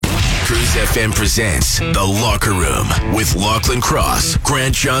Cruise FM presents The Locker Room with Lachlan Cross,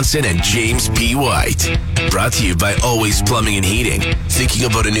 Grant Johnson, and James P. White. Brought to you by Always Plumbing and Heating. Thinking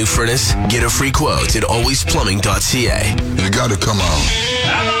about a new furnace? Get a free quote at alwaysplumbing.ca. You gotta come on.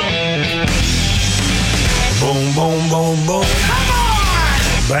 Boom, boom, boom, boom. Come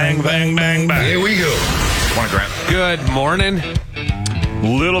on! Bang, bang, bang, bang. Here we go. Morning, Grant. Good morning.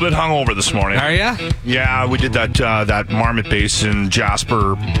 Little bit hungover this morning. Are ya? Yeah, we did that Marmot Basin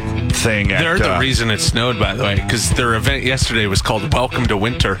Jasper thing. They're the reason it snowed, by the way, because their event yesterday was called Welcome to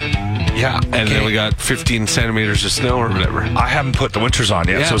Winter. Yeah, And then we got 15 centimeters of snow or whatever. I haven't put the winters on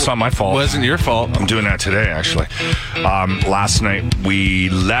yet, so it's not my fault. It wasn't your fault. I'm doing that today, actually. Last night, we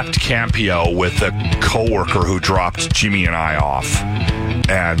left Campio with a coworker who dropped Jimmy and I off.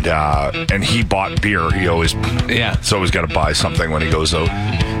 And he bought beer. He always got to buy something when he goes out.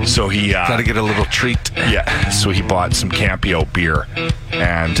 So he got to get a little treat. Yeah. So he bought some Campio beer,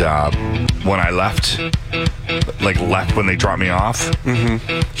 and when I left when they dropped me off,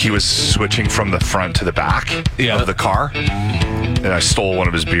 he was switching from the front to the back of the car, and I stole one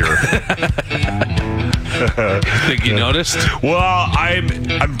of his beer. Think you noticed? Well,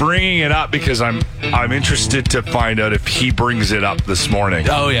 I'm bringing it up because I'm interested to find out if he brings it up this morning.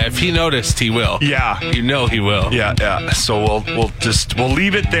 Oh yeah, if he noticed, he will. Yeah, you know he will. Yeah. So we'll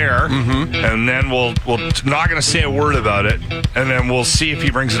leave it there, and then we'll not going to say a word about it, and then we'll see if he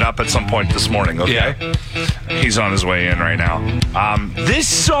brings it up at some point this morning. Okay. Yeah. He's on his way in right now. This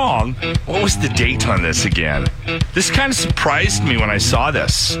song, what was the date on this again? This kind of surprised me when I saw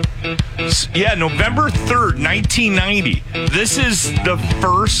this. Yeah, November 3rd, 1990. This is the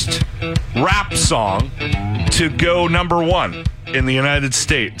first rap song to go number one in the United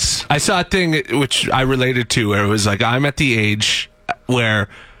States. I saw a thing which I related to where it was like, I'm at the age where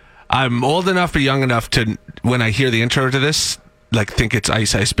I'm old enough or young enough to, when I hear the intro to this, like think it's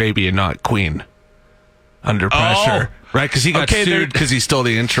Ice Ice Baby and not Queen. Under pressure. Oh. Right, because he got sued because he stole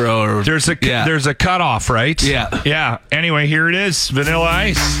the intro. Or there's a cutoff, right? Yeah. Anyway, here it is, Vanilla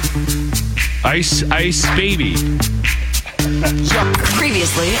Ice, Ice Baby.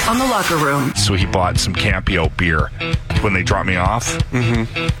 Previously on The Locker Room. So he bought some Campio beer. When they dropped me off,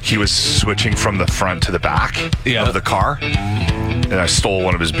 he was switching from the front to the back of the car, and I stole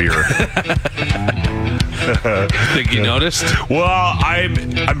one of his beer. Think you noticed? Well, I'm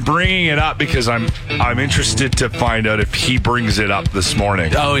bringing it up because I'm interested to find out if he brings it up this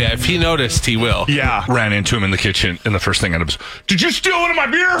morning. Oh yeah, if he noticed, he will. Yeah, ran into him in the kitchen, and the first thing I was, "Did you steal one of my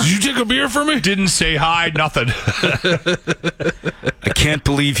beer? Did you take a beer from me?" Didn't say hi, nothing. I can't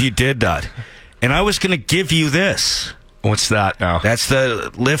believe you did that. And I was going to give you this. What's that now? That's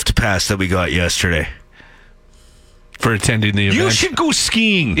the lift pass that we got yesterday. For attending the event. You should go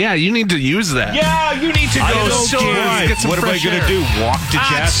skiing. Yeah, you need to use that. Yeah, you need to go skiing. What am I going to do? Walk to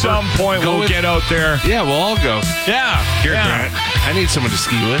Jasper? At some point, we'll get out there. Yeah, we'll all go. Yeah. Here, Grant. I need someone to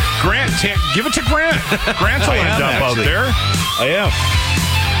ski with. Grant, give it to Grant. Grant will end up out there. I am.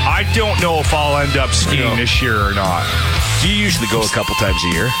 I don't know if I'll end up skiing this year or not. You usually go a couple times a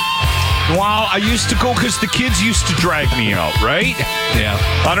year. Well, I used to go because the kids used to drag me out, right? Yeah.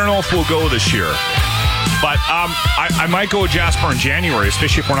 I don't know if we'll go this year. But I might go with Jasper in January,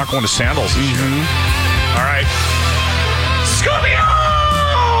 especially if we're not going to Sandals this year. All right.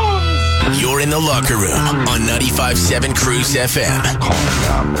 Scooby-Doo! You're in The Locker Room on 95.7 Cruise FM.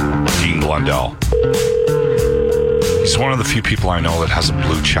 Calling Dean Blundell. He's one of the few people I know that has a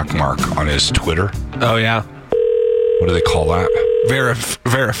blue check mark on his Twitter. Oh, yeah. What do they call that?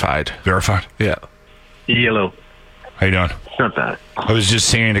 Verified. Verified? Yeah. Hello. How you doing? Not bad. I was just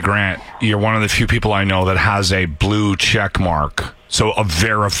saying to Grant, you're one of the few people I know that has a blue check mark. So a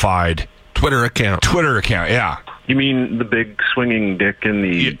verified Twitter account. Yeah. You mean the big swinging dick in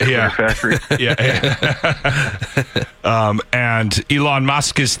the Twitter factory? And Elon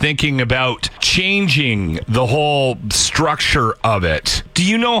Musk is thinking about changing the whole structure of it. Do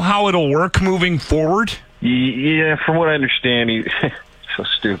you know how it'll work moving forward? Yeah, from what I understand, he's so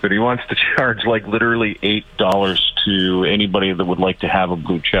stupid. He wants to charge like literally $8 to anybody that would like to have a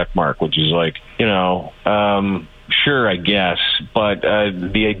blue check mark, which is like, sure, I guess. But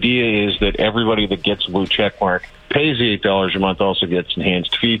the idea is that everybody that gets a blue check mark pays the $8 a month, also gets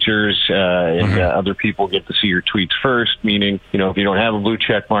enhanced features, and other people get to see your tweets first, meaning, if you don't have a blue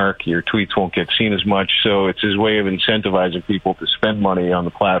check mark, your tweets won't get seen as much. So it's his way of incentivizing people to spend money on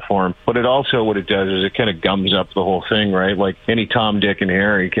the platform. But it also, what it does is it kind of gums up the whole thing, right? Like any Tom, Dick, and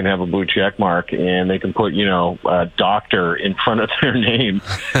Harry can have a blue check mark, and they can put, a doctor in front of their name,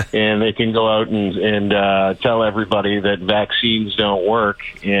 and they can go out and tell everybody that vaccines don't work,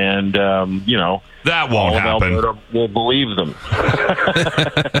 and, that won't happen. Alberta will believe them.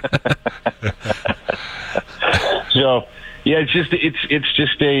 So, yeah, it's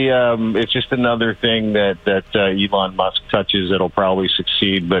just another thing that Elon Musk touches that'll probably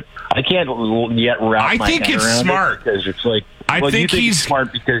succeed. But I can't yet wrap my head it's around smart it because it's like. I you think think he's it's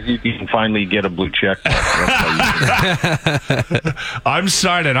smart because you can finally get a blue check mark. I'm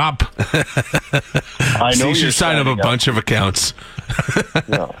signing up. I know So you you're should sign up a signing bunch of accounts.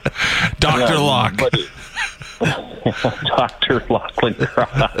 No. Dr. Yeah, Locke. Dr. Lachlan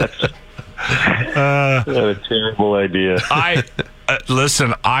Cross. What a terrible idea.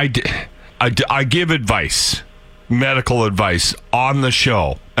 Listen. I give advice, medical advice on the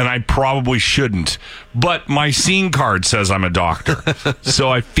show, and I probably shouldn't. But my scene card says I'm a doctor, so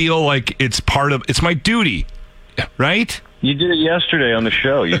I feel like it's my duty, right? You did it yesterday on the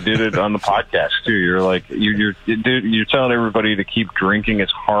show. You did it on the podcast too. You're like you're telling everybody to keep drinking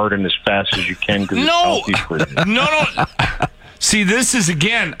as hard and as fast as you can because it's healthy for you. No. See, this is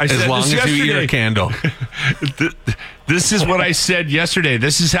again. I As said long this as yesterday. you eat a candle. This is what I said yesterday.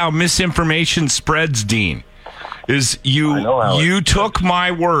 This is how misinformation spreads, Dean. Is you took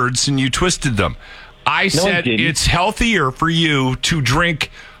my words and you twisted them. I said it's healthier for you to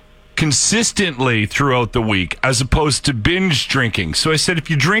drink consistently throughout the week as opposed to binge drinking. So I said if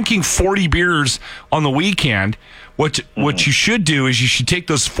you're drinking 40 beers on the weekend, what you should do is you should take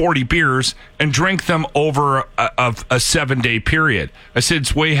those 40 beers and drink them over a 7-day period. I said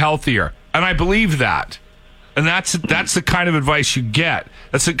it's way healthier. And I believe that. And that's the kind of advice you get.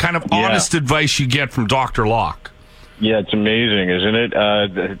 That's the kind of honest advice you get from Dr. Locke. Yeah, it's amazing, isn't it?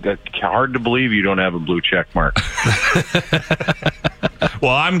 Hard to believe you don't have a blue check mark.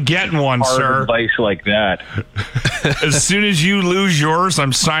 Well, I'm getting one, Hard sir. advice like that. As soon as you lose yours,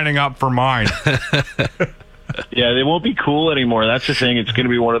 I'm signing up for mine. Yeah, they won't be cool anymore. That's the thing. It's going to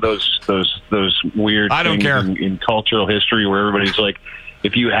be one of those weird I don't things care. in cultural history where everybody's like,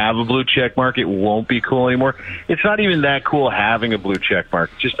 if you have a blue check mark, it won't be cool anymore. It's not even that cool having a blue check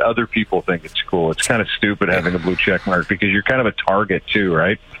mark. Just other people think it's cool. It's kind of stupid having a blue check mark because you're kind of a target too,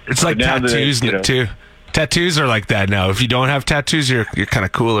 right? It's like But now tattoos too. Tattoos are like that now. If you don't have tattoos, you're kind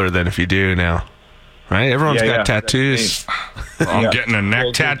of cooler than if you do now. Right? Everyone's got tattoos. I'm getting a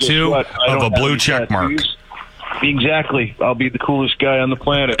neck tattoo of a blue check mark. Exactly. I'll be the coolest guy on the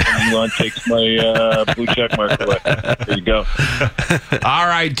planet when Elon takes my blue check mark away. There you go. All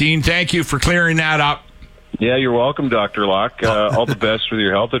right, Dean. Thank you for clearing that up. Yeah, you're welcome, Dr. Locke. All the best with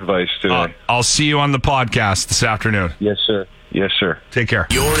your health advice today. I'll see you on the podcast this afternoon. Yes, sir. Yes, sir. Take care.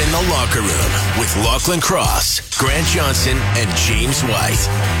 You're in the locker room with Lachlan Cross, Grant Johnson, and James White.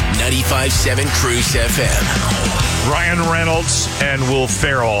 95.7 Cruise FM. Ryan Reynolds and Will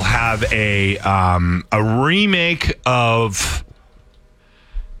Ferrell have a remake of.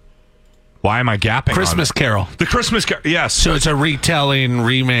 Why am I gapping? Christmas Carol. The Christmas Carol. Yes. So it's a retelling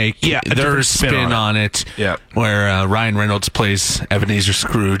remake. Yeah, a their different spin on it. Yeah. Where Ryan Reynolds plays Ebenezer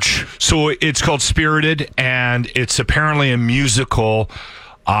Scrooge. So it's called Spirited, and it's apparently a musical.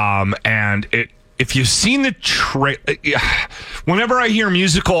 And if you've seen the whenever I hear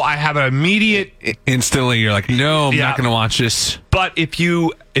musical, I have an immediate. Instantly, you're like, no, I'm not going to watch this. But if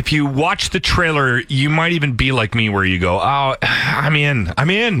you watch the trailer, you might even be like me, where you go, "Oh, I'm in.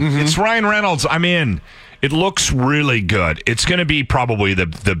 Mm-hmm. It's Ryan Reynolds. I'm in." It looks really good. It's going to be probably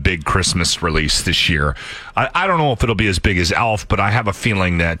the big Christmas release this year. I don't know if it'll be as big as Elf, but I have a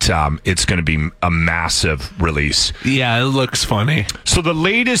feeling that it's going to be a massive release. Yeah, it looks funny. So the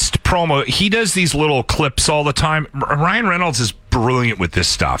latest promo, he does these little clips all the time. Ryan Reynolds is brilliant with this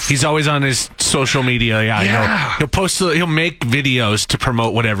stuff. He's always on his social media. Yeah. He'll make videos to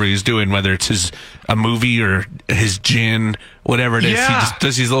promote whatever he's doing, whether it's a movie or his gin, whatever it is. Yeah. He just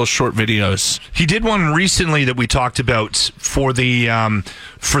does these little short videos. He did one recently that we talked about for the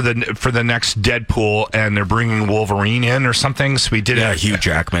next Deadpool, and they're bringing Wolverine in or something. So we did Hugh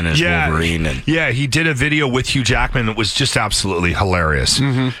Jackman as Wolverine. And he did a video with Hugh Jackman that was just absolutely hilarious.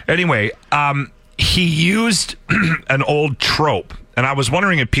 Mm-hmm. Anyway, he used an old trope, and I was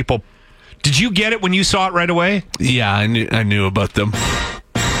wondering if people. Did you get it when you saw it right away? Yeah, I knew about them.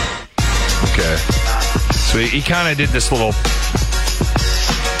 Okay. So he kind of did this little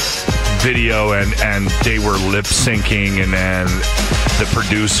video, and they were lip syncing, and then the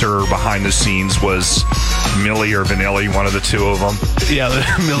producer behind the scenes was Milli or Vanilli, one of the two of them. Yeah,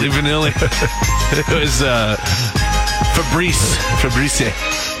 Milli Vanilli. It was Fabrice.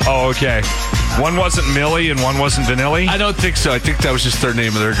 Oh, okay. One wasn't Millie and one wasn't Vanilli? I don't think so. I think that was just their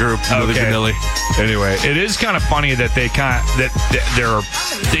name of their group, Milli Vanilli. Anyway, it is kind of funny that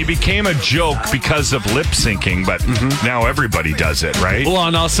they became a joke because of lip syncing, but now everybody does it, right? Well,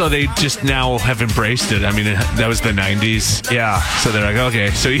 and also they just now have embraced it. I mean, that was the 90s. Yeah. So they're like,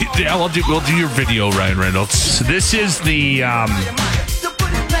 okay, so we'll do your video, Ryan Reynolds. So this is the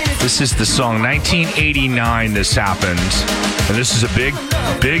song 1989. This happened, and this is a big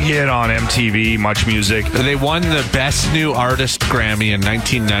hit on MTV, Much Music. They won the Best New Artist Grammy in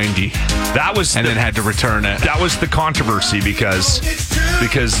 1990. Then had to return it. That was the controversy because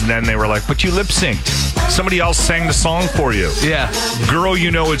then they were like, but you lip synced. Somebody else sang the song for you. Yeah. Girl,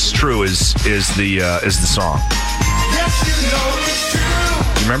 You Know It's True is the song.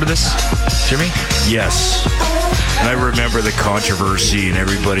 You remember this, Jimmy? Yes. And I remember the controversy, and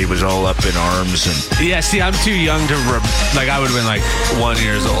everybody was all up in arms. And yeah, see, I'm too young to I would have been like 1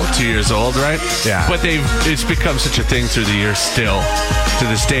 year old, 2 years old, right? Yeah. But it's become such a thing through the years. Still, to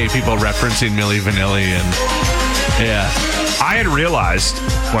this day, people referencing Milli Vanilli, and yeah. I had realized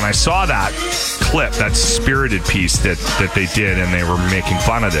when I saw that clip, that Spirited piece that they did, and they were making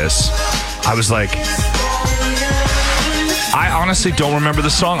fun of this, I was like, I honestly don't remember the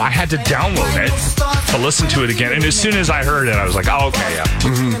song. I had to download it to listen to it again. And as soon as I heard it, I was like, oh, okay, yeah.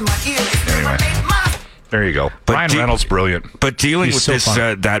 Anyway, there you go. But Ryan Reynolds, brilliant. But dealing He's with so this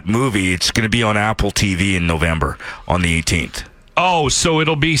that movie, it's going to be on Apple TV in November on the 18th. Oh, so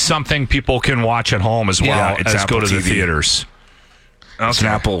it'll be something people can watch at home as well it's as Apple go to the TV. theaters. It's an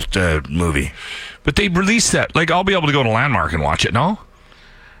Apple movie. But they released that. Like, I'll be able to go to Landmark and watch it, no?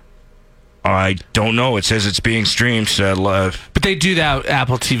 I don't know. It says it's being streamed. But they do that.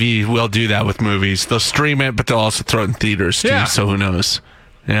 Apple TV will do that with movies. They'll stream it, but they'll also throw it in theaters too. Yeah. So who knows?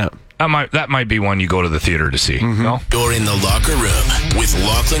 Yeah. That might be one you go to the theater to see. No? You're in the locker room with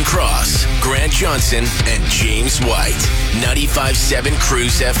Lachlan Cross, Grant Johnson, and James White. 95.7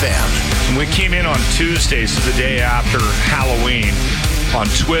 Cruise FM. We came in on Tuesday, so the day after Halloween, on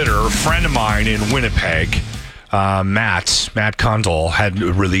Twitter. A friend of mine in Winnipeg, Matt Kundal, had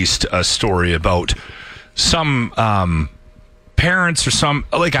released a story about some parents or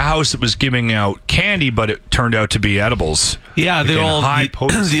a house that was giving out candy, but it turned out to be edibles. Yeah, the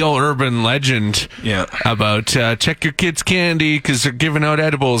old urban legend about check your kids' candy because they're giving out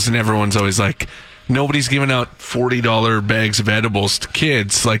edibles, and everyone's always like, nobody's giving out $40 bags of edibles to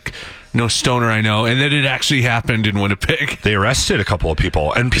kids. Like, no stoner I know. And then it actually happened in Winnipeg. They arrested a couple of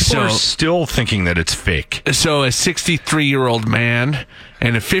people, and people are still thinking that it's fake. So a 63-year-old man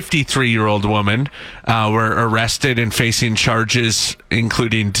and a 53-year-old woman were arrested and facing charges,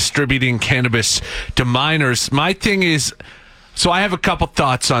 including distributing cannabis to minors. My thing is, so I have a couple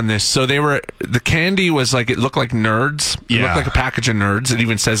thoughts on this. So the candy was like, it looked like Nerds. It looked like a package of Nerds. It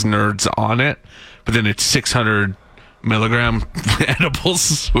even says Nerds on it, but then it's 600 milligram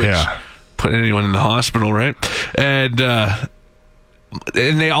edibles, which put anyone in the hospital, right? And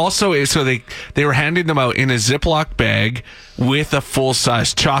they also, so they were handing them out in a Ziploc bag with a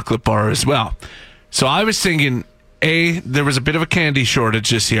full-size chocolate bar as well. So I was thinking, there was a bit of a candy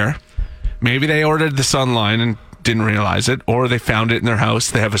shortage this year. Maybe they ordered this online and didn't realize it, or they found it in their house.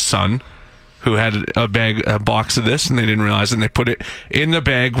 They have a son who had a box of this, and they didn't realize it, and they put it in the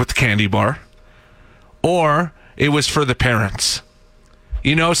bag with the candy bar. Or it was for the parents.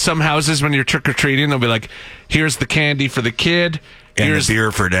 You know, some houses when you're trick-or-treating, they'll be like, here's the candy for the kid. Here's the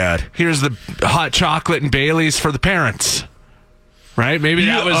beer for dad. Here's the hot chocolate and Baileys for the parents. Right? Maybe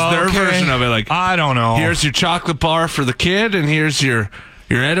that was their version of it. Like, I don't know. Here's your chocolate bar for the kid, and here's your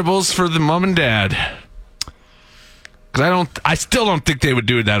edibles for the mom and dad. Because I still don't think they would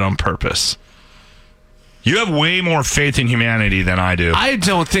do that on purpose. You have way more faith in humanity than I do. I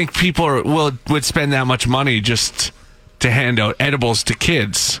don't think people would spend that much money just to hand out edibles to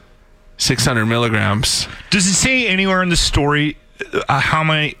kids. 600 milligrams. Does it say anywhere in the story how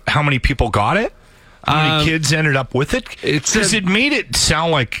many people got it? How many kids ended up with it? Because it made it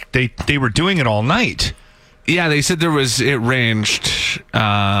sound like they were doing it all night. Yeah, they said it ranged.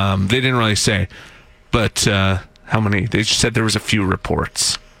 They didn't really say. But how many? They just said there was a few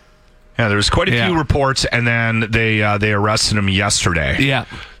reports. Yeah, there was quite a few reports, and then they arrested him yesterday. Yeah.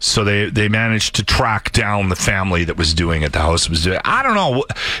 So they managed to track down the family that was doing it, the house was doing it. I don't know.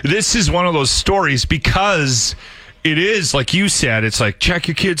 This is one of those stories because it is, like you said, it's like, check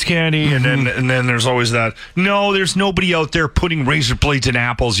your kids' candy, and then there's always that, no, there's nobody out there putting razor blades in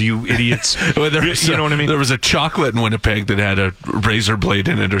apples, you idiots. Well, you know what I mean? There was a chocolate in Winnipeg that had a razor blade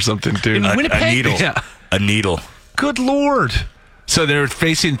in it or something, too. In Winnipeg? A needle. Yeah. A needle. Good Lord. So they're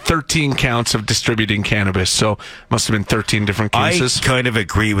facing 13 counts of distributing cannabis. So must have been 13 different cases. I kind of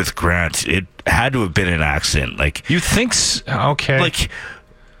agree with Grant. It had to have been an accident. Like, You think? Okay. like,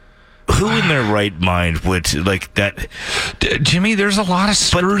 who in their right mind would like that? Jimmy, there's a lot of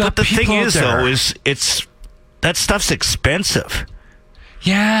screwed up the people thing out is, there. though, is it's that stuff's expensive.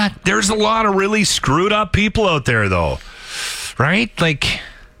 Yeah, there's a lot of really screwed up people out there, though. Right? Like,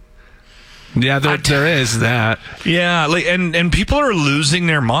 Yeah, there is that. yeah, like, and people are losing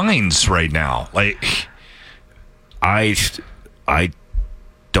their minds right now. Like, I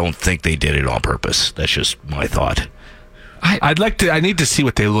don't think they did it on purpose. That's just my thought. I need to see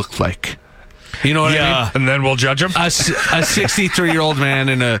what they look like. You know what I mean? and then we'll judge them. A 63-year-old man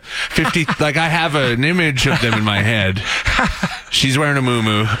and a 50, like I have an image of them in my head. She's wearing a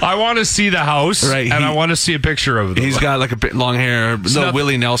muumuu. I want to see the house, Right, and I want to see a picture of them. He's got like a bit long hair, little not-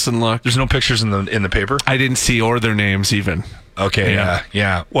 Willie Nelson look. There's no pictures in the paper. I didn't see or their names even. Okay,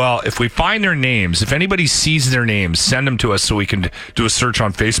 yeah. Well, if we find their names, if anybody sees their names, send them to us so we can do a search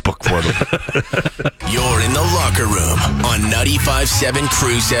on Facebook for them. You're in the locker room on 95.7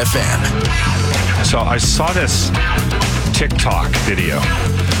 Cruise FM. So I saw this TikTok video.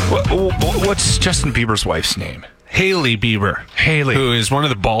 What's Justin Bieber's wife's name? Haley Bieber. Haley. Who is one of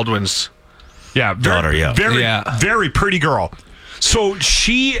the Baldwins. Yeah, Daughter, yeah. Very pretty girl. So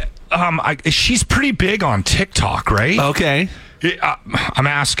she's pretty big on TikTok, right? Okay. I'm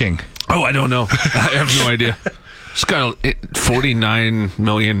asking. Oh, I don't know. I have no idea. She's got 49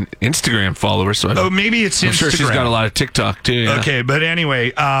 million Instagram followers. So Oh, maybe it's Instagram. I'm sure she's got a lot of TikTok too. Yeah. Okay, but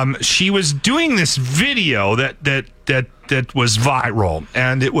anyway, she was doing this video that was viral,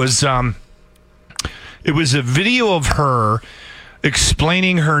 and it was a video of her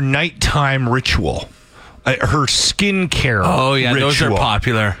explaining her nighttime ritual, her skincare. Oh yeah, ritual. those are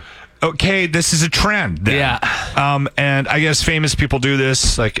popular. Okay, this is a trend. Then. Yeah. And I guess famous people do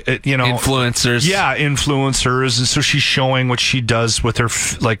this, like Influencers. Yeah, influencers, and so she's showing what she does with her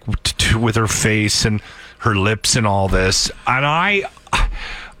with her face and her lips and all this. And I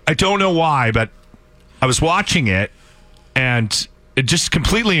don't know why, but I was watching it and it just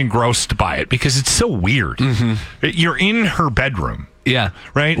completely engrossed by it because it's so weird. Mm-hmm. You're in her bedroom. Yeah.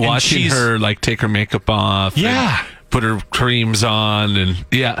 Right? And Watching she's- her like take her makeup off. Yeah. And put her creams on and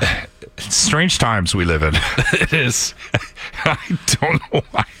yeah. Strange times we live in. It is. I don't know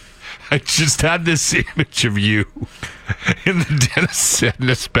why. I just had this image of you in the Dennis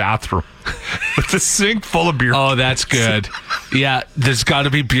Sadness bathroom with the sink full of beer. Oh, that's good. Yeah, there's got to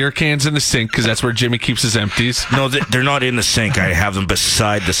be beer cans in the sink because that's where Jimmy keeps his empties. No, they're not in the sink. I have them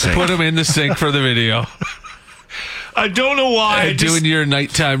beside the sink. Put them in the sink for the video. I don't know why. And doing your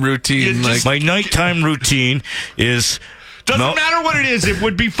nighttime routine. It just- My nighttime routine is doesn't matter what it is. It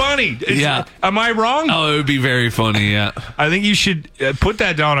would be funny. Yeah. Am I wrong? Oh, it would be very funny. Yeah. I think you should put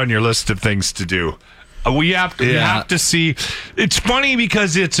that down on your list of things to do. We have to see. It's funny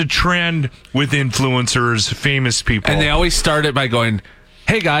because it's a trend with influencers, famous people, And they always start it by going,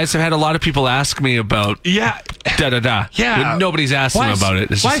 "Hey guys, I've had a lot of people ask me about yeah. da da da." Yeah. But nobody's asked them about it.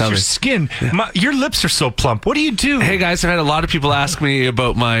 It's Why just is how your they- skin? Your lips are so plump. What do you do? Hey guys, I've had a lot of people ask me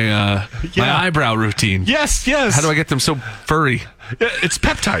about my my eyebrow routine. Yes. How do I get them so furry? It's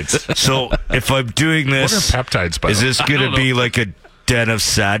peptides. So if I'm doing What this, are peptides? By is the way? this going to be like a den of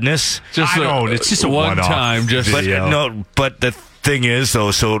sadness? Just I don't. It's just a one one-off time. Just But video. no. But the thing is,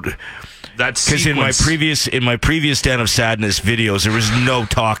 though, so That's because in my previous den of sadness videos, there was no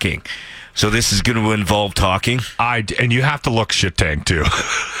talking. So this is going to involve talking. and you have to look shit tank too.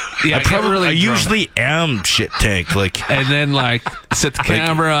 yeah, I usually am shit tank, like and then like set the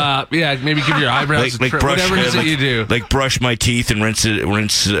camera up. Yeah, maybe give your eyebrows like a trim, brush whatever it is that like, you do. like brush my teeth and rinse it Yeah,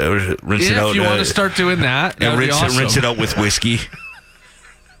 out. if you want to start doing that, that'd be awesome. rinse it out with whiskey.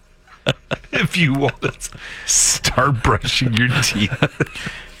 If you want to start brushing your teeth.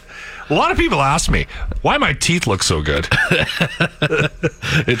 A lot of people ask me why my teeth look so good.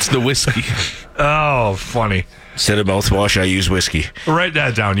 It's the whiskey. Oh, funny. Instead of mouthwash, I use whiskey. Write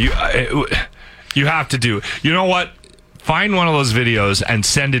that down. You have to do. You know what? Find one of those videos and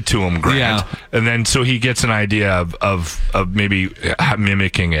send it to him, Grant. Yeah. And then so he gets an idea of maybe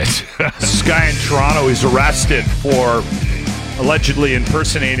mimicking it. This guy in Toronto is arrested for allegedly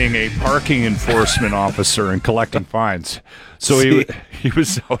impersonating a parking enforcement officer and collecting fines. So he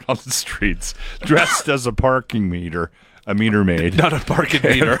was out on the streets dressed as a parking meter, a meter maid. Not a parking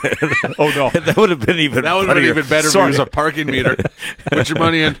meter. Oh no, That would have been even. That would have been even better if it was a parking meter. Put your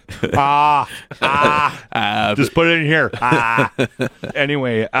money in. just put it in here.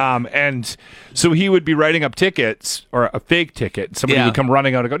 Anyway, and so he would be writing up tickets or a fake ticket. Somebody Yeah. would come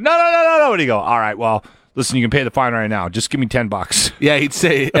running out and go, no, and he'd go, all right, well, listen, you can pay the fine right now. Just give me $10. Yeah, he'd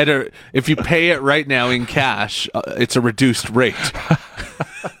say, if you pay it right now in cash, it's a reduced rate.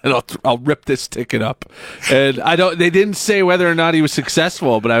 And I'll rip this ticket up. And they didn't say whether or not he was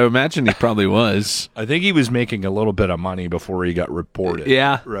successful, but I imagine he probably was. I think he was making a little bit of money before he got reported.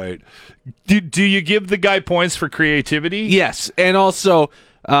 Yeah. Right. Do you give the guy points for creativity? Yes. And also,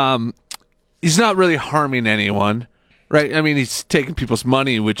 he's not really harming anyone, right? I mean, he's taking people's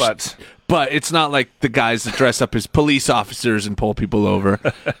money, but it's not like the guys that dress up as police officers and pull people over.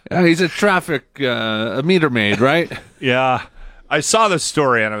 He's a traffic meter maid, right? Yeah. I saw this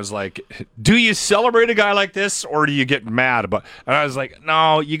story and I was like, do you celebrate a guy like this or do you get mad about? And I was like,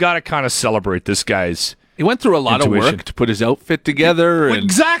 no, you got to kind of celebrate this guy's. He went through a lot of work to put his outfit together. Well,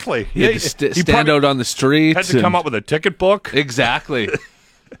 exactly. He had to stand out on the street. Had to come up with a ticket book. Exactly.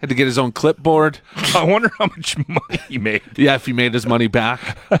 Had to get his own clipboard. I wonder how much money he made. Yeah, if he made his money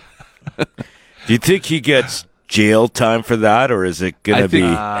back. Do you think he gets jail time for that, or is it going to be...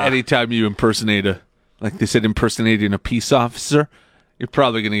 anytime you impersonate like they said, impersonating a peace officer, you're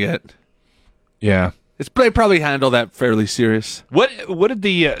probably going to get... Yeah. They probably handle that fairly serious. What did do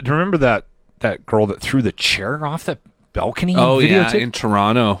you remember that girl that threw the chair off the balcony? Oh, yeah, in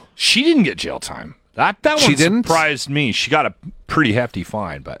Toronto. She didn't get jail time. That one didn't? surprised me. She got a pretty hefty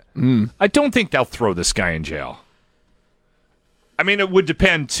fine, but I don't think they'll throw this guy in jail. I mean, it would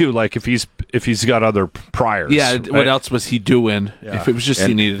depend too, like if he's got other priors. Yeah, right? what else was he doing? Yeah. If it was just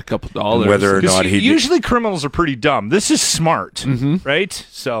he needed a couple dollars. Whether or not usually criminals are pretty dumb. This is smart, right?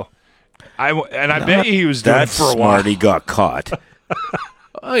 So, I bet he was doing it for a while. Smart. He got caught.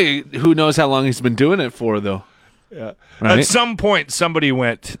 Who knows how long he's been doing it for, though? Yeah. Right? At some point, somebody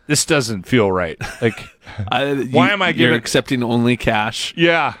went, "This doesn't feel right." Like, why am I giving? You're accepting only cash.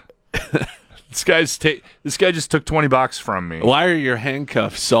 Yeah. This guy just took $20 from me. Why are your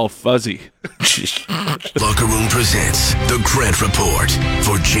handcuffs all fuzzy? Locker Room presents The Grant Report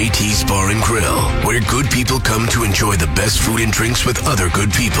for JT's Bar and Grill, where good people come to enjoy the best food and drinks with other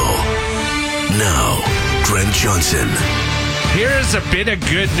good people. Now, Grant Johnson. Here's a bit of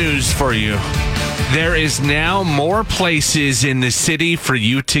good news for you. There is now more places in the city for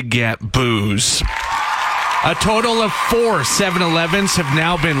you to get booze. A total of 4 7-Elevens have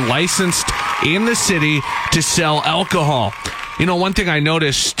now been licensed in the city to sell alcohol. You know, one thing I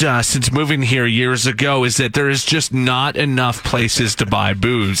noticed since moving here years ago is that there is just not enough places to buy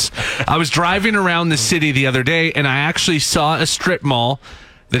booze. I was driving around the city the other day, and I actually saw a strip mall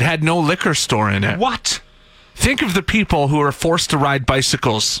that had no liquor store in it. What? Think of the people who are forced to ride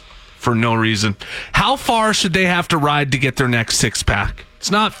bicycles for no reason. How far should they have to ride to get their next six-pack? It's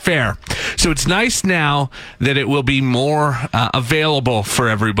not fair. So it's nice now that it will be more available for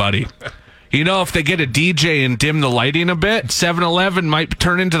everybody. You know, if they get a DJ and dim the lighting a bit, 7-Eleven might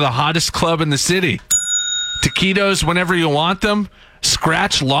turn into the hottest club in the city. Taquitos whenever you want them.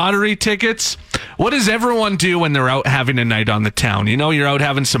 Scratch lottery tickets. What does everyone do when they're out having a night on the town? You know, you're out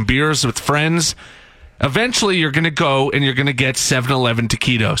having some beers with friends. Eventually, you're going to go and you're going to get 7-Eleven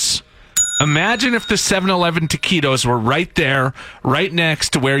taquitos. Imagine if the 7-Eleven taquitos were right there, right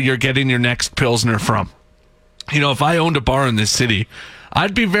next to where you're getting your next Pilsner from. You know, if I owned a bar in this city,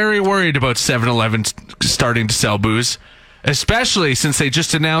 I'd be very worried about 7-Eleven starting to sell booze, especially since they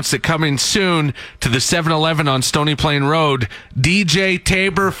just announced that coming soon to the 7-Eleven on Stony Plain Road, DJ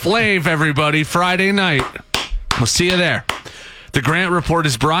Tabor Flav, everybody, Friday night. We'll see you there. The Grant Report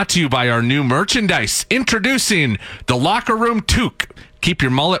is brought to you by our new merchandise. Introducing the Locker Room Toque. Keep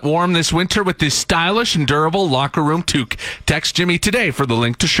your mullet warm this winter with this stylish and durable Locker Room Toque. Text Jimmy today for the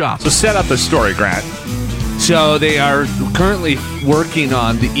link to shop. So set up the story, Grant. So they are currently working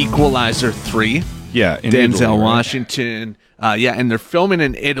on The Equalizer 3. Yeah, in Denzel Italy, right? Washington. And they're filming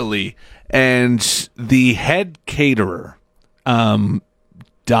in Italy. And the head caterer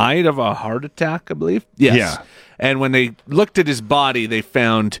died of a heart attack, I believe. Yes. Yeah. And when they looked at his body, they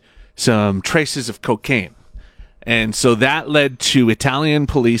found some traces of cocaine. And so that led to Italian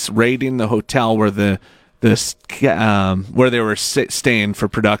police raiding the hotel where where they were staying for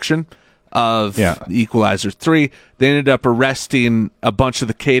production of The Equalizer 3. They ended up arresting a bunch of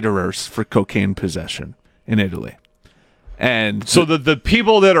the caterers for cocaine possession in Italy. And so the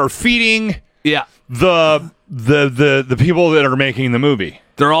people that are feeding the people that are making the movie,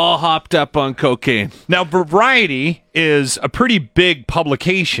 they're all hopped up on cocaine. Now, Variety is a pretty big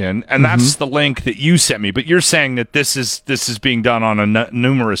publication, and that's the link that you sent me. But you're saying that this is being done on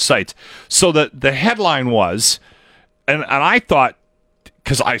numerous sites. So the headline was, and I thought,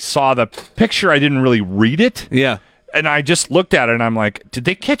 because I saw the picture, I didn't really read it. Yeah. And I just looked at it and I'm like, did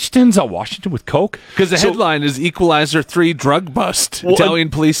they catch Denzel Washington with coke? Because the headline is Equalizer 3 drug bust. Well, Italian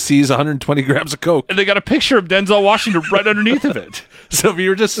police seize 120 grams of coke. And they got a picture of Denzel Washington right underneath of it. So if you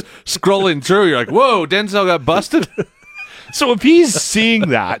were just scrolling through, you're like, whoa, Denzel got busted? So if he's seeing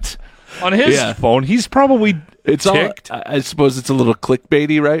that on his phone, he's probably It's ticked. I suppose it's a little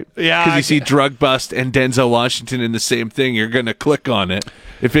clickbaity, right? Yeah, Because you see drug bust and Denzel Washington in the same thing, you're going to click on it.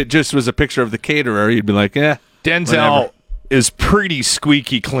 If it just was a picture of the caterer, you'd be like, Denzel whatever. is pretty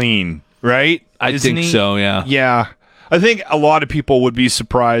squeaky clean, right? I Isn't think he? so, yeah. Yeah. I think a lot of people would be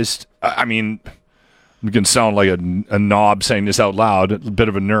surprised. I mean, you can sound like a knob saying this out loud, a bit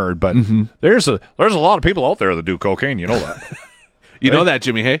of a nerd, but there's a lot of people out there that do cocaine. You know that. You know that,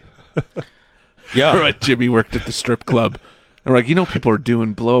 Jimmy, hey? Yeah. Right, Jimmy worked at the strip club. And we're like, people are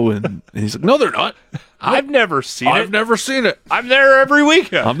doing blow. And he's like, no, they're not. I've never seen it. I've never seen it. I'm there every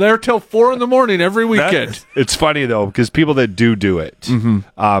weekend. I'm there till 4 a.m. every weekend. It's funny though, because people that do it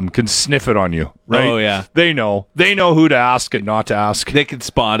can sniff it on you, right? Oh, yeah. They know who to ask and not to ask. They can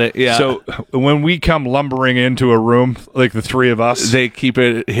spot it, yeah. So when we come lumbering into a room, like the three of us, they keep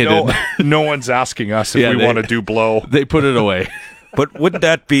it hidden. no one's asking us if we want to do blow. They put it away. But wouldn't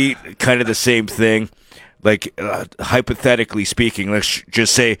that be kind of the same thing? Like, hypothetically speaking, let's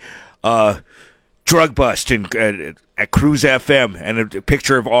just say drug bust at Cruise FM and a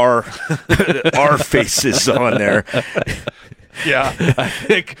picture of our faces on there. Yeah, I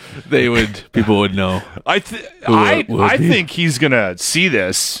think people would know. I think he's gonna see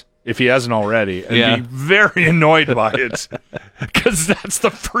this if he hasn't already and be very annoyed by it, because that's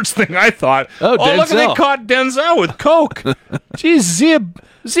the first thing I thought. Oh, look, they caught Denzel with coke. Jeez,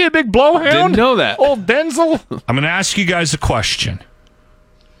 is he a big blowhound? Didn't know that. Old Denzel. I'm going to ask you guys a question,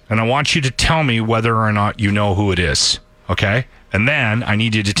 and I want you to tell me whether or not you know who it is, okay? And then I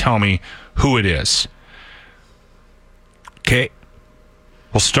need you to tell me who it is. Okay.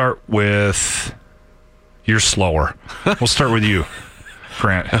 We'll start with... You're slower. We'll start with you,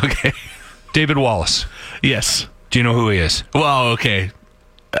 Grant. Okay. David Wallace. Yes. Do you know who he is? Well, okay.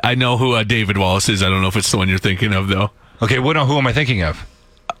 I know who David Wallace is. I don't know if it's the one you're thinking of, though. Okay, who am I thinking of?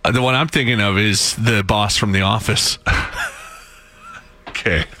 The one I'm thinking of is the boss from The Office.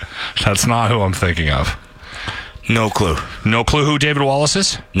 Okay, that's not who I'm thinking of. No clue. No clue who David Wallace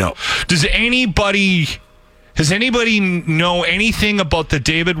is? No. Does anybody know anything about the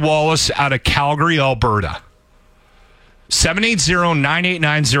David Wallace out of Calgary, Alberta?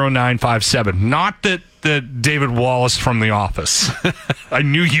 780-989-0957. Not the David Wallace from The Office. I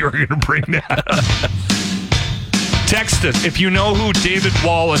knew you were going to bring that up. Text us if you know who David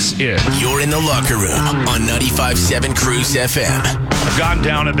Wallace is. You're in the locker room on 95.7 Cruise FM. I've gone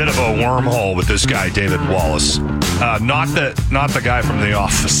down a bit of a wormhole with this guy, David Wallace. Not the guy from The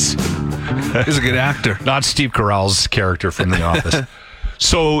Office. He's a good actor. Not Steve Carell's character from The Office.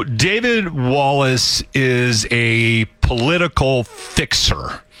 So David Wallace is a political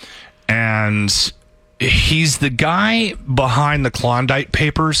fixer, and he's the guy behind the Klondike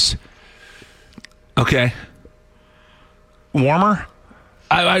Papers. Okay. Warmer?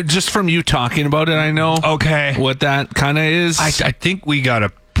 I just from you talking about it, I know what that kind of is. I think we got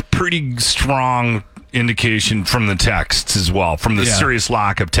a pretty strong indication from the texts as well, from the serious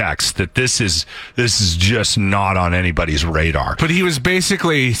lack of text, that this is just not on anybody's radar. But he was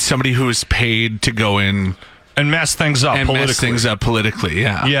basically somebody who was paid to go in and mess things up politically.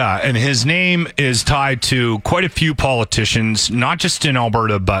 Yeah, and his name is tied to quite a few politicians, not just in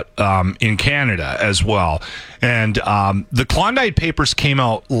Alberta, but in Canada as well. And the Klondike Papers came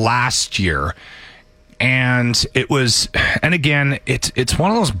out last year, and again, it's one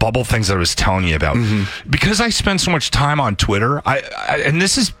of those bubble things that I was telling you about. Because I spend so much time on Twitter, and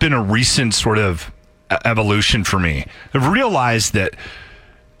this has been a recent sort of evolution for me. I've realized that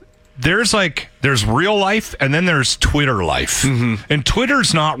there's real life and then there's Twitter life. And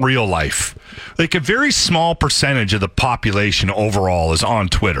Twitter's not real life. Like, a very small percentage of the population overall is on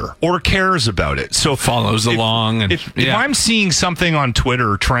Twitter or cares about it. So follows along. And if I'm seeing something on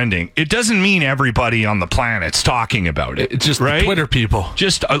Twitter trending, it doesn't mean everybody on the planet's talking about it. It's just right? the Twitter people.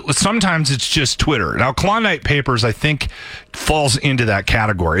 Just sometimes it's just Twitter. Now, Klondike Papers, I think, falls into that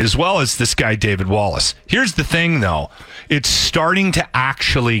category, as well as this guy, David Wallace. Here's the thing, though. It's starting to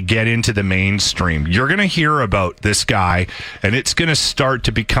actually get into the mainstream. You're going to hear about this guy, and it's going to start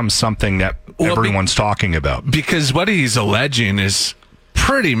to become something that everyone's talking about. Because what he's alleging is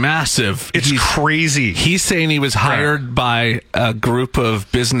pretty massive. It's crazy. He's saying he was hired by a group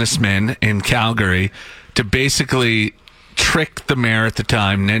of businessmen in Calgary to basically trick the mayor at the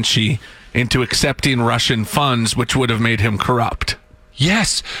time, Nenshi, into accepting Russian funds, which would have made him corrupt.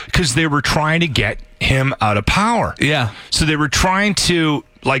 Yes, because they were trying to get him out of power. Yeah. So they were trying to,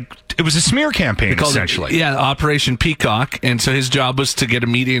 like, it was a smear campaign, essentially. Operation Peacock. And so his job was to get a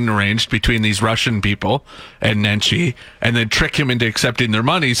meeting arranged between these Russian people and Nenshi, and then trick him into accepting their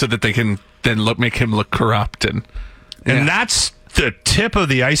money so that they can then make him look corrupt. And that's the tip of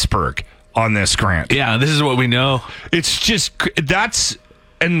the iceberg on this, Grant. Yeah, this is what we know. It's just, that's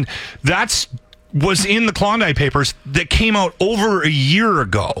was in the Klondike Papers that came out over a year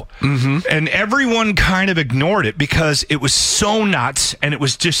ago. Mm-hmm. And everyone kind of ignored it because it was so nuts, and it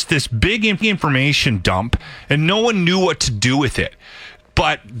was just this big information dump, and no one knew what to do with it.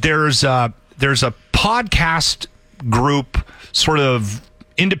 But there's a podcast group, sort of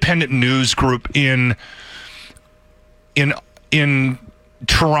independent news group in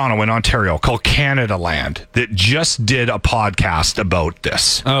Toronto, in Ontario, called Canada Land, that just did a podcast about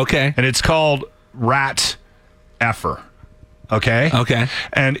this. Okay. And it's called Rat Effer. Okay? Okay.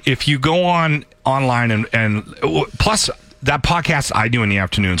 And if you go online and plus that podcast I do in the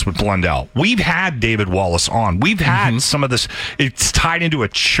afternoons with Blundell, we've had David Wallace on. We've had some of this. It's tied into a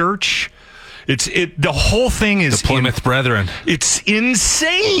church. The whole thing is the Plymouth Brethren. It's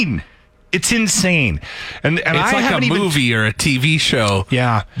insane. It's insane. And it's like a movie or a TV show.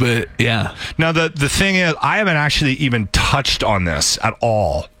 Yeah. But yeah. Now the thing is, I haven't actually even touched on this at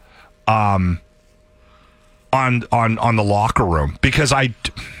all. On the Locker Room, because I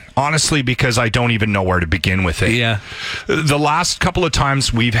don't even know where to begin with it. Yeah. The last couple of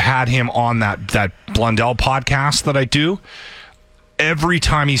times we've had him on that Blundell podcast that I do, every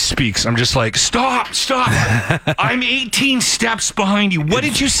time he speaks, I'm just like, stop. I'm 18 steps behind you. What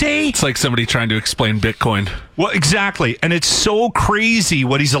did you say? It's like somebody trying to explain Bitcoin. Well, exactly. And it's so crazy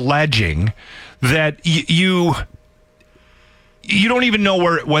what he's alleging that you don't even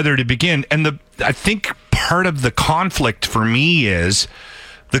know whether to begin. And I think part of the conflict for me is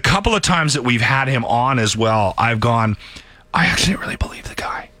the couple of times that we've had him on as well, I've gone, I actually really believe the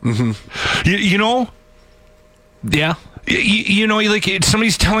guy. Mm-hmm. You know? Yeah. You know, like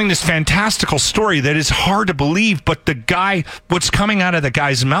somebody's telling this fantastical story that is hard to believe, but the guy, what's coming out of the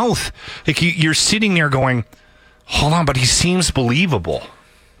guy's mouth, like you're sitting there going, hold on, but he seems believable.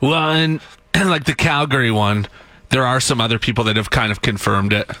 Well, and like the Calgary one, there are some other people that have kind of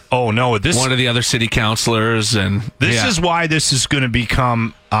confirmed it. Oh, no. One of the other city councilors. And this is why this is going to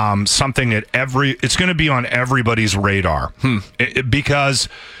become something that it's going to be on everybody's radar. Because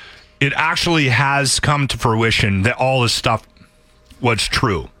it actually has come to fruition that all this stuff was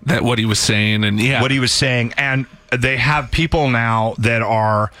true. That what he was saying. And what he was saying. And they have people now that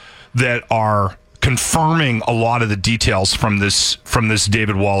are confirming a lot of the details from this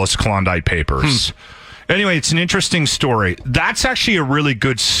David Wallace Klondike Papers. Anyway, it's an interesting story. That's actually a really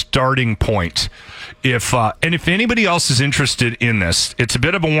good starting point. If anybody else is interested in this, it's a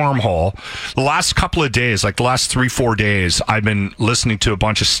bit of a wormhole. The last couple of days, like the last 3-4 days, I've been listening to a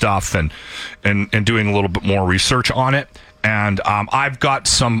bunch of stuff and doing a little bit more research on it. And I've got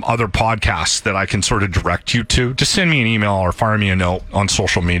some other podcasts that I can sort of direct you to. Just send me an email or fire me a note on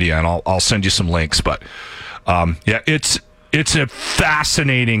social media, and I'll send you some links. But it's a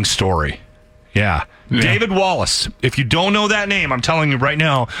fascinating story. Yeah. David Wallace. If you don't know that name, I'm telling you right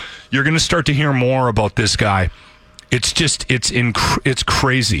now, you're going to start to hear more about this guy. It's just, it's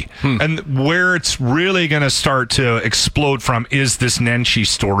crazy. And where it's really going to start to explode from is this Nenshi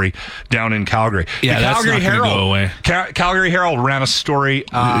story down in Calgary. Yeah, the that's Calgary not going to go away. Calgary Herald ran a story.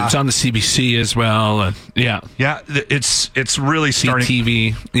 It's on the CBC as well. Yeah, it's really starting.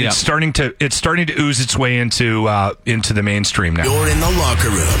 CTV. Yeah. It's starting to ooze its way into the mainstream now. You're in the Locker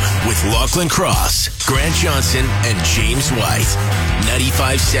Room with Lachlan Cross, Grant Johnson, and James White.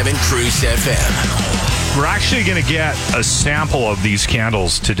 95.7 Cruise FM. We're actually going to get a sample of these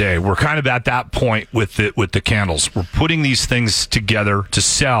candles today. We're kind of at that point with the candles. We're putting these things together to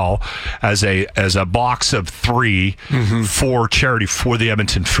sell as a box of 3 for charity for the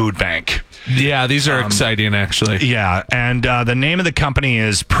Edmonton Food Bank. Yeah, these are exciting, actually. Yeah, and the name of the company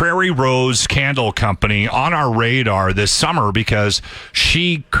is Prairie Rose Candle Company, on our radar this summer because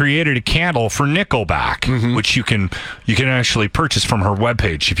she created a candle for Nickelback, which you can actually purchase from her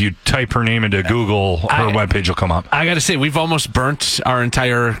webpage. If you type her name into Google, her webpage will come up. I got to say, we've almost burnt our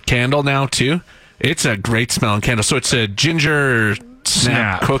entire candle now, too. It's a great smelling candle. So it's a ginger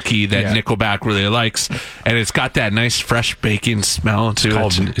snap cookie that Nickelback really likes, and it's got that nice fresh baking smell to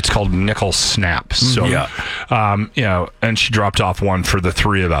it. It's called Nickel Snap. So and she dropped off one for the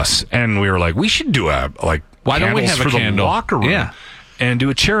 3 of us, and we were like, we should do why don't we have a candle? Locker Room. Yeah. and do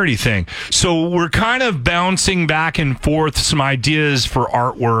a charity thing. So we're kind of bouncing back and forth some ideas for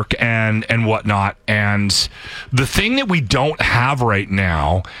artwork and whatnot. And the thing that we don't have right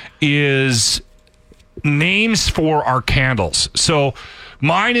now is names for our candles. So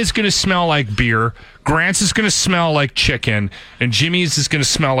mine is going to smell like beer, Grant's is going to smell like chicken, and Jimmy's is going to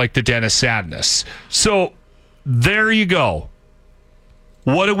smell like the Den of Sadness. So there you go.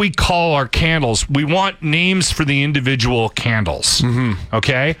 What do we call our candles? We want names for the individual candles. Mm-hmm.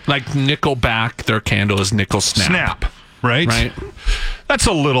 Okay? Like Nickelback, their candle is Nickel Snap. Right? Right. That's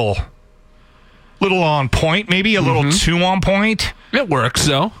a little on point, maybe a little too on point. It works,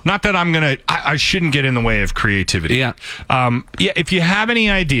 though. Not that I shouldn't get in the way of creativity. Yeah. If you have any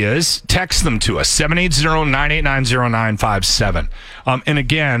ideas, text them to us, 780-989-0957. And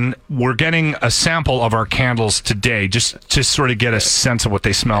again, we're getting a sample of our candles today, just to sort of get a sense of what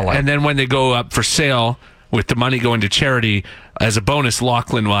they smell like. And then when they go up for sale, with the money going to charity, as a bonus,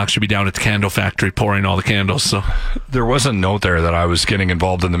 Lachlan will actually be down at the candle factory pouring all the candles. So there was a note there that I was getting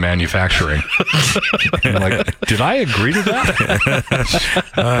involved in the manufacturing. I'm like, did I agree to that?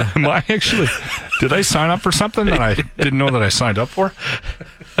 Did I sign up for something that I didn't know that I signed up for?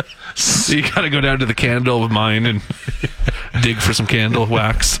 So you got to go down to the candle mine and dig for some candle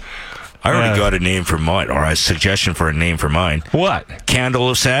wax. I already got a name for mine, or a suggestion for a name for mine. What? Candle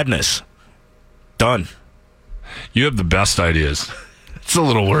of Sadness. Done. You have the best ideas. It's a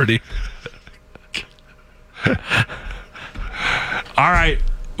little wordy. All right,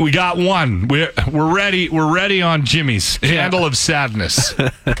 we got one. We're ready. We're ready on Jimmy's Candle of Sadness.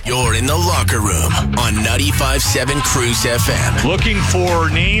 You're in the locker room on 95.7 Cruise FM. Looking for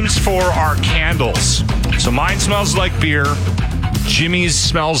names for our candles. So mine smells like beer. Jimmy's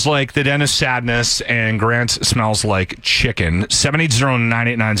smells like the Den of Sadness, and Grant's smells like chicken.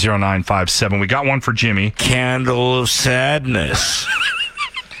 780-989-0957. We got one for Jimmy. Candle of Sadness.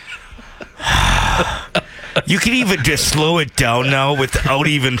 You can even just slow it down now without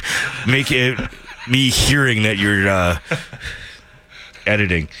even making me hearing that you're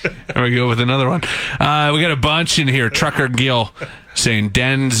editing. There we go with another one. We got a bunch in here. Trucker Gil saying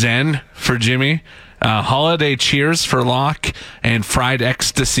Den Zen for Jimmy. Holiday Cheers for Locke, and Fried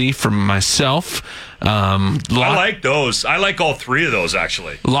Ecstasy for myself. I like those. I like all three of those,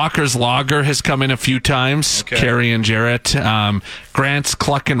 actually. Locker's Lager has come in a few times. Okay. Carrie and Jarrett. Grant's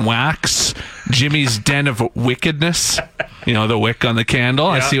Cluck and Wax. Jimmy's Den of Wickedness. You know, the wick on the candle.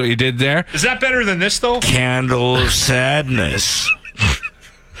 Yeah. I see what you did there. Is that better than this, though? Candle of Sadness.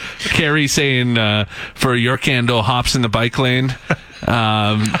 Carrie saying for your candle, Hops in the Bike Lane.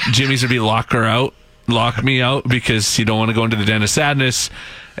 Jimmy's would be Lock Me Out, because you don't want to go into the Den of Sadness.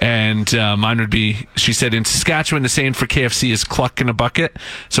 And mine would be, she said, in Saskatchewan, the saying for KFC is cluck in a bucket.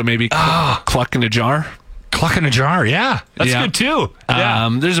 So maybe cluck in a jar. Cluck in a jar, yeah. That's good, too. Yeah.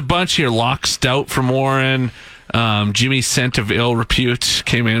 There's a bunch here. Lock Stout from Warren. Jimmy's Scent of Ill Repute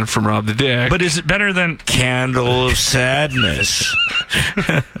came in from Rob the Dick. But is it better than... Candle of Sadness.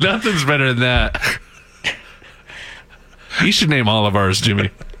 Nothing's better than that. You should name all of ours, Jimmy.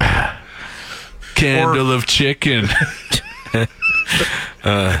 Candle of Chicken.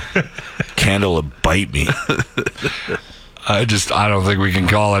 Candle of Bite Me. I don't think we can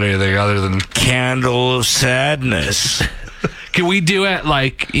call it anything other than... Candle of Sadness. Can we do it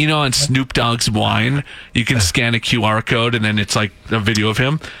like, you know, on Snoop Dogg's wine, you can scan a QR code and then it's like a video of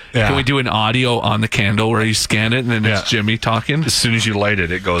him? Yeah. Can we do an audio on the candle where you scan it and then it's Jimmy talking? As soon as you light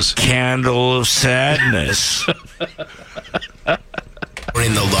it, it goes... Candle of Sadness. We're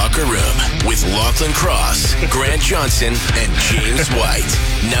in the locker room with Lachlan Cross, Grant Johnson, and James White.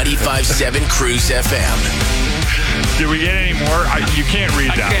 95.7 Cruise FM. Did we get any more? You can't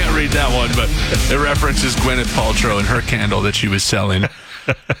read that. I can't read that one, but it references Gwyneth Paltrow and her candle that she was selling.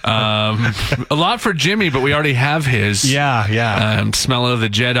 A lot for Jimmy, but we already have his. Yeah. Smell of the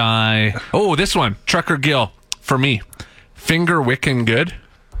Jedi. Oh, this one. Trucker Gil for me. Finger wicking good.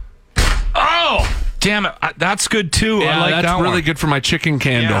 Oh! Damn it. That's good, too. Yeah, I like that's that one. really good for my chicken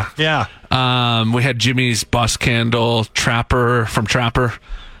candle. Yeah. We had Jimmy's bus candle, Trapper from Trapper.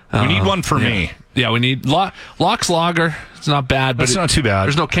 We need one for me. Yeah, we need Locke's Lager. It's not bad, but It's not too bad.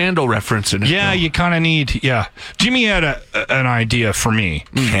 There's no candle reference in it. Yeah, though. you kind of need... Yeah. Jimmy had an idea for me.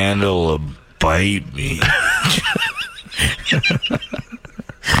 Candle of Bite Me.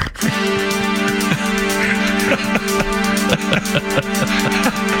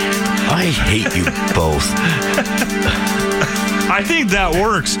 I hate you both. I think that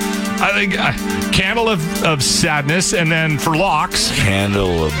works. I think Candle of Sadness, and then for Locks...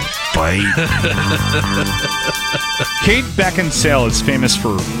 Candle of Bite. Kate Beckinsale is famous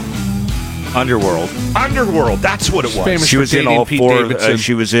for Underworld. Underworld. That's what it was. famous She for was in dating all Pete 4. Davidson.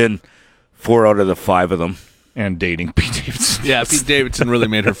 She was in 4 out of the 5 of them. And dating Pete Davidson. Yeah, Pete Davidson really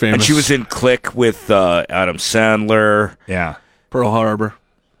made her famous. And she was in Click with Adam Sandler. Yeah. Pearl Harbor.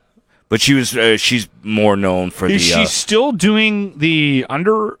 But she was she's more known for Is the. she still doing the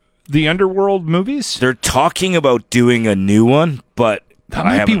Underworld movies? They're talking about doing a new one, but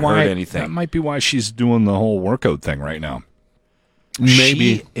I haven't heard anything. That might be why she's doing the whole workout thing right now.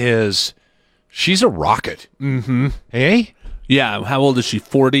 Maybe. She's a rocket. Mm-hmm. Hey? Yeah, how old is she?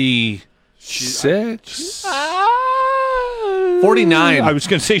 46? 49. I was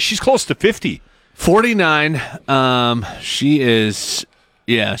going to say she's close to 50. 49. She is,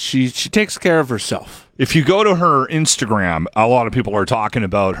 she takes care of herself. If you go to her Instagram, a lot of people are talking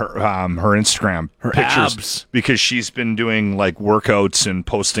about her Instagram pictures abs. because she's been doing like workouts and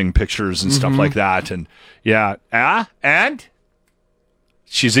posting pictures and stuff like that. And and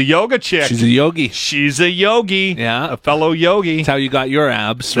she's a yoga chick. She's a yogi. She's a yogi. Yeah. A fellow yogi. That's how you got your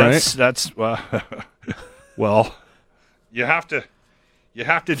abs, right? That's well, you have to You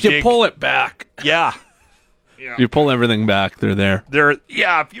dig. pull it back. Yeah. You pull everything back. They're there.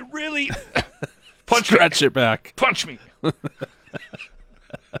 If you really Stretch it back. punch me.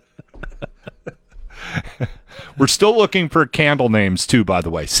 We're still looking for candle names, too, by the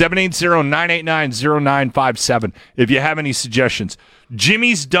way. 780-989-0957 if you have any suggestions.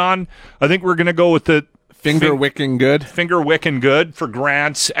 Jimmy's done. I think we're going to go with the Finger wicking good. finger wicking good for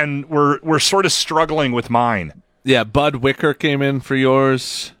Grant's, and we're sort of struggling with mine. Yeah, Bud Wicker came in for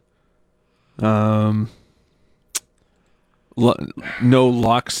yours. No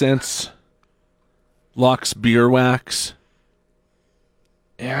Lock Sense. Locks Beer Wax.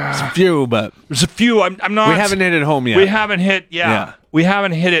 Yeah. It's a few, but There's a few. I'm not. we haven't hit it home yet. We haven't hit. Yeah. We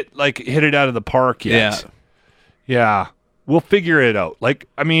haven't hit it out of the park yet. Yeah. We'll figure it out.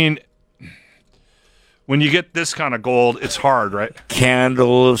 When you get this kind of gold, it's hard, right?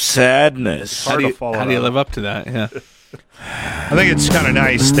 Candle of Sadness. Hard to How follow do you that. live up to that? Yeah. I think it's kind of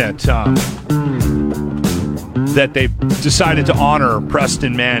nice that they've decided to honor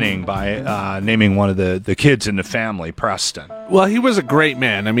Preston Manning by naming one of the kids in the family Preston. Well, he was a great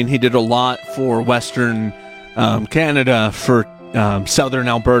man. I mean, he did a lot for Western Canada, for Southern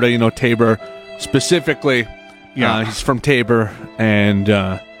Alberta, Tabor specifically. Yeah. He's from Tabor, and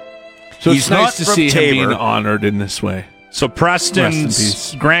so He's it's not nice to from see him Tabor. being honored in this way. So Preston's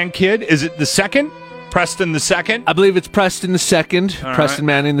Rest grandkid, is it the second? Preston the second? I believe it's Preston II. All Preston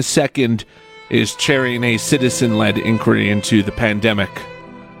Manning II is chairing a citizen-led inquiry into the pandemic.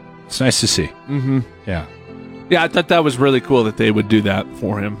 It's nice to see. Mm-hmm. Yeah. Yeah, I thought that was really cool that they would do that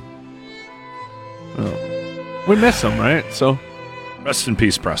for him. Well, we miss him, right? So Rest in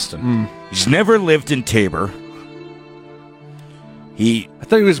peace, Preston. He's never lived in Tabor. I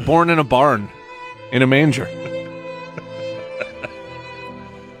thought he was born in a barn, in a manger.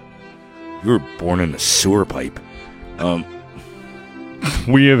 You were born in a sewer pipe.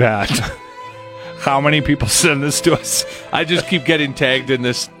 We have had how many people send this to us? I just keep getting tagged in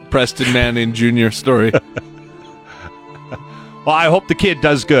this Preston Manning Jr. story. Well, I hope the kid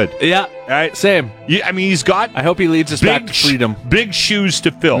does good. Yeah, Right? same. He's got I hope he leads us back to freedom. big shoes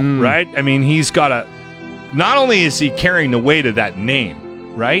to fill, right? I mean, he's got a. Not only is he carrying the weight of that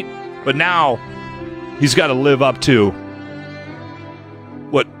name, right? But now he's got to live up to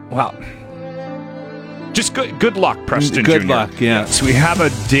what? Wow. Just good luck, Preston Good Jr. luck, yeah. So we have a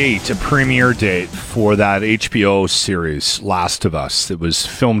premiere date for that HBO series, Last of Us, that was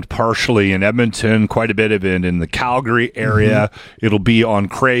filmed partially in Edmonton, quite a bit of it in the Calgary area. It'll be on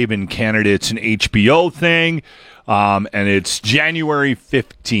Crave in Canada. It's an HBO thing, and it's January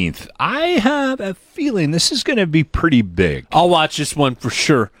 15th. I have a feeling this is going to be pretty big. I'll watch this one for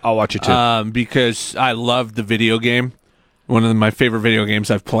sure. I'll watch it too. Because I love the video game. One of my favorite video games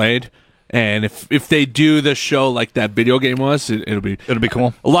I've played. And if they do the show like that video game was, it'll be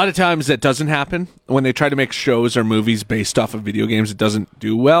cool. A lot of times that doesn't happen. When they try to make shows or movies based off of video games, it doesn't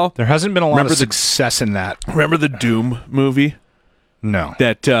do well. There hasn't been a lot Remember of success in that. Remember the Doom movie No.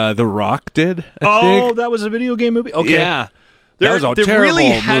 that The Rock did? I think? that was a video game movie? Okay. Yeah. That was a there terrible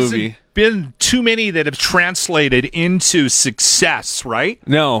really hasn't movie. been too many that have translated into success, right?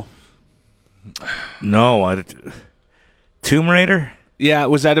 No. No, Tomb Raider? Yeah,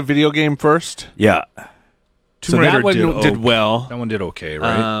 was that a video game first? Yeah. So Raider that one did did well. That one did okay,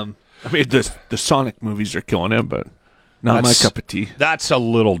 right? I mean, the Sonic movies are killing him, but not my cup of tea. That's a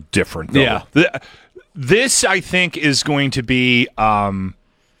little different, though. Yeah. This, I think, is going to be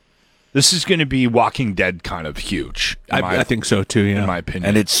this is going to be Walking Dead kind of huge. I think so too. Yeah, in my opinion.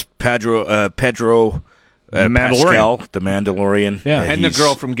 And it's Pedro The Mandalorian. Pascal, the Mandalorian. Yeah. And the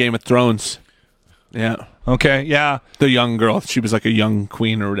girl from Game of Thrones. Yeah. Okay, yeah. The young girl. She was like a young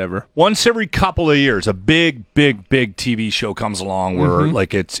queen or whatever. Once every couple of years, a big TV show comes along where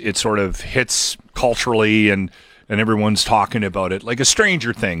like it sort of hits culturally and everyone's talking about it, like a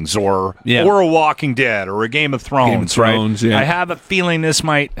Stranger Things or a Walking Dead or a Game of Thrones. Game of Thrones, right? yeah. I have a feeling this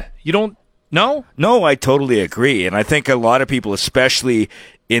might. You don't know? No, I totally agree, and I think a lot of people, especially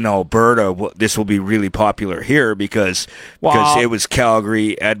in Alberta, this will be really popular here because it was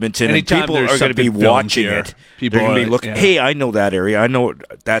Calgary, Edmonton, and anytime people there's are going to be something filmed watching here, it. people They're going to be are- looking. yeah. Hey, I know that area. I know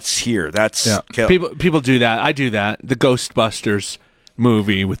that's here. That's People do that. I do that. The Ghostbusters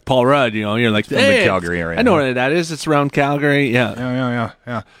movie with Paul Rudd. You know, you're like, the hey, Calgary area. I know where that is. It's around Calgary. Yeah.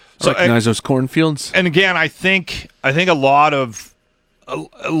 Yeah. So recognize those cornfields. And again, I think a lot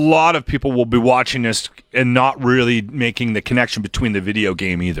of people will be watching this and not really making the connection between the video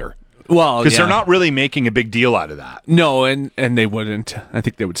game either, Well, because they're not really making a big deal out of that. No, and they wouldn't. I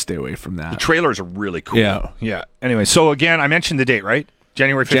think they would stay away from that. The trailers are really cool. Yeah. Anyway, so again, I mentioned the date, right?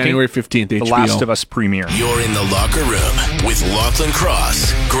 January 15th. January 15th, The HBO. Last of Us premiere. You're in the locker room with Lachlan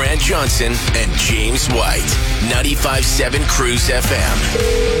Cross, Grant Johnson, and James White. 95.7 Cruise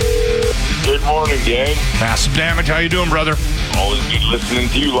FM. Good morning, gang. Massive damage. How you doing, brother? Always good listening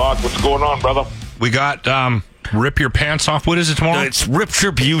to you, Locke. What's going on, brother? We got Rip Your Pants Off. What is it tomorrow? It's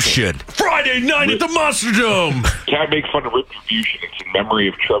Retribution. Friday night at the Monster Dome. Can't make fun of Retribution. It's in memory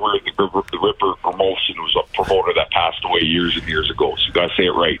of Trevor the Ripper promotion, who was a promoter that passed away years and years ago. So you got to say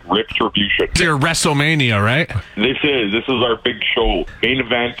it right. Retribution. It's your WrestleMania, right? This is our big show. Main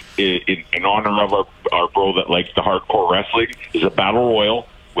event in honor of our bro that likes the hardcore wrestling is a battle royal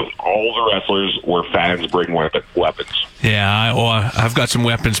with all the wrestlers where fans bring weapons. Yeah, I've got some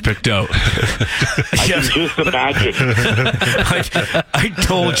weapons picked out. I can just imagine. I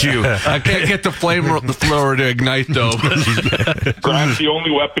told you. I can't get the flamethrower to ignite, though. Grant, the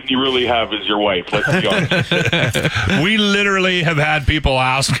only weapon you really have is your wife. Let's be honest. We literally have had people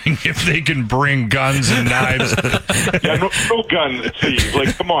asking if they can bring guns and knives. Yeah, no guns, it seems.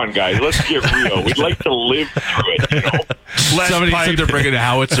 Like, come on, guys. Let's get real. We'd like to live through it, you know? Somebody said they're bringing a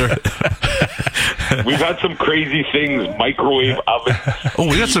howitzer. We've had some crazy things, microwave ovens. Oh,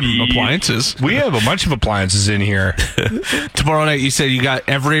 we got some appliances. We have a bunch of appliances in here. Tomorrow night, you said you got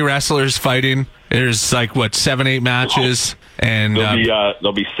every wrestler's fighting. There's like, 7-8 matches. And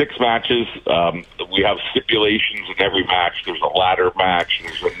There'll be 6 matches. We have stipulations in every match. There's a ladder match.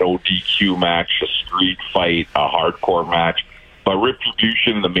 There's a no DQ match, a street fight, a hardcore match. But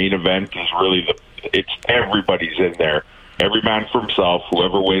Retribution, the main event, is really it's everybody's in there. Every man for himself.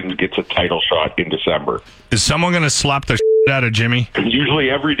 Whoever wins gets a title shot in December. Is someone going to slap the out of Jimmy? Usually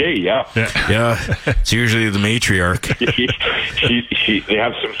every day, yeah. Yeah, it's usually the matriarch. They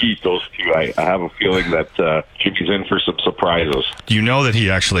have some heat, those two. I have a feeling that Jimmy's in for some surprises. You know that he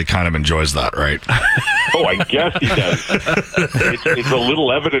actually kind of enjoys that, right? Oh, I guess he does. It's a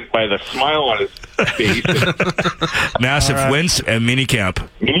little evident by the smile on his face. Massive wins and minicamp.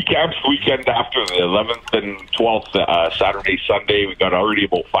 Minicamp's the weekend after the 11th and 12th, Saturday, Sunday. We got already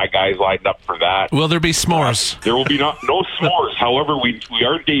about 5 guys lined up for that. will there be s'mores? There will be no s'mores. However, we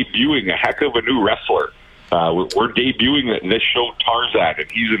are debuting a heck of a new wrestler. We're debuting this show, Tarzan,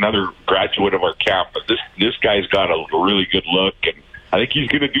 and he's another graduate of our camp. But this guy's got a really good look, and I think he's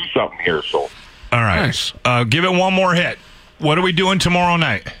going to do something here. So, All right. Nice. Give it one more hit. What are we doing tomorrow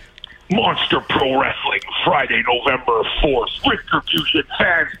night? Monster Pro Wrestling, Friday, November 4th. Retribution,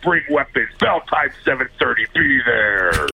 fans bring weapons. Bell time 7:30. Be there.